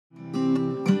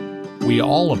We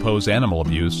all oppose animal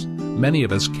abuse. Many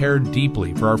of us care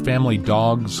deeply for our family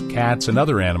dogs, cats, and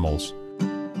other animals.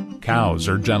 Cows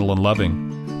are gentle and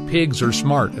loving. Pigs are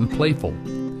smart and playful.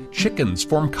 Chickens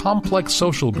form complex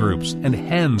social groups, and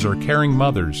hens are caring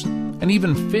mothers. And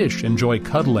even fish enjoy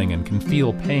cuddling and can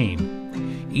feel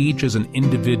pain. Each is an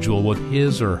individual with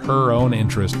his or her own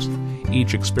interests.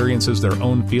 Each experiences their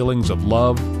own feelings of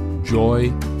love,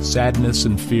 joy, sadness,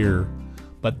 and fear.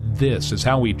 But this is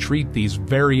how we treat these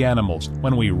very animals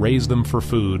when we raise them for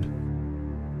food.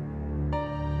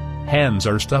 Hens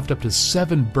are stuffed up to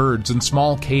 7 birds in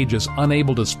small cages,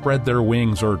 unable to spread their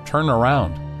wings or turn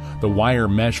around. The wire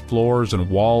mesh floors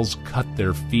and walls cut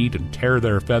their feet and tear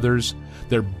their feathers.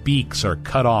 Their beaks are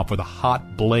cut off with a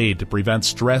hot blade to prevent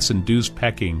stress-induced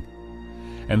pecking.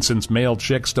 And since male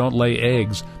chicks don't lay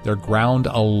eggs, they're ground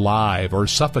alive or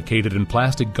suffocated in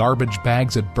plastic garbage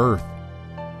bags at birth.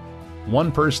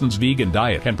 One person's vegan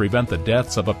diet can prevent the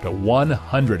deaths of up to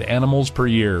 100 animals per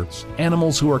year.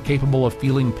 Animals who are capable of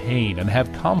feeling pain and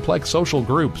have complex social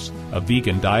groups. A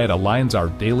vegan diet aligns our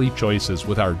daily choices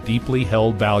with our deeply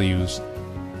held values.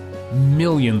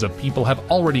 Millions of people have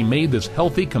already made this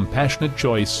healthy, compassionate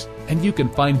choice. And you can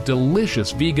find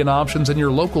delicious vegan options in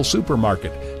your local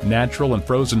supermarket, natural and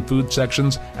frozen food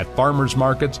sections, at farmers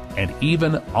markets, and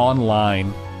even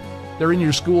online. They're in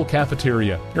your school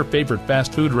cafeteria, your favorite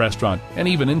fast food restaurant, and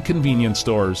even in convenience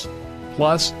stores.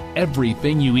 Plus,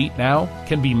 everything you eat now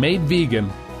can be made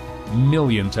vegan.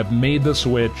 Millions have made the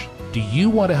switch. Do you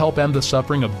want to help end the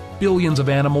suffering of billions of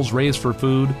animals raised for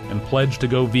food and pledge to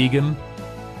go vegan?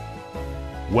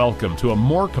 Welcome to a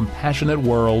more compassionate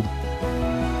world.